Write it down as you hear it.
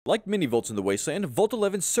Like many vaults in the Wasteland, Vault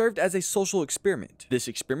 11 served as a social experiment. This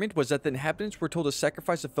experiment was that the inhabitants were told to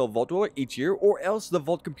sacrifice a fellow vault dweller each year, or else the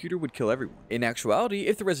vault computer would kill everyone. In actuality,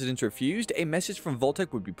 if the residents refused, a message from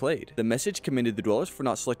Vault-Tec would be played. The message commended the dwellers for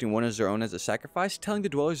not selecting one as their own as a sacrifice, telling the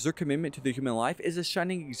dwellers their commitment to the human life is a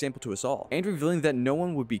shining example to us all, and revealing that no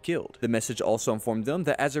one would be killed. The message also informed them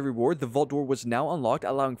that as a reward, the vault door was now unlocked,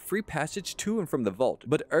 allowing free passage to and from the vault,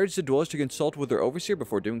 but urged the dwellers to consult with their overseer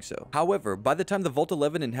before doing so. However, by the time the Vault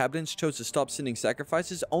 11 inhabitants chose to stop sending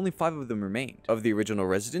sacrifices, only 5 of them remained. Of the original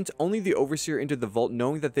residents, only the overseer entered the vault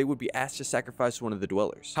knowing that they would be asked to sacrifice one of the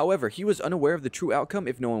dwellers. However, he was unaware of the true outcome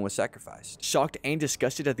if no one was sacrificed. Shocked and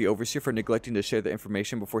disgusted at the overseer for neglecting to share the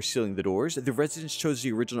information before sealing the doors, the residents chose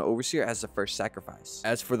the original overseer as the first sacrifice.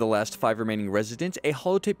 As for the last 5 remaining residents, a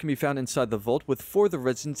holotape can be found inside the vault with 4 of the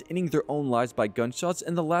residents ending their own lives by gunshots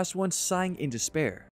and the last one sighing in despair.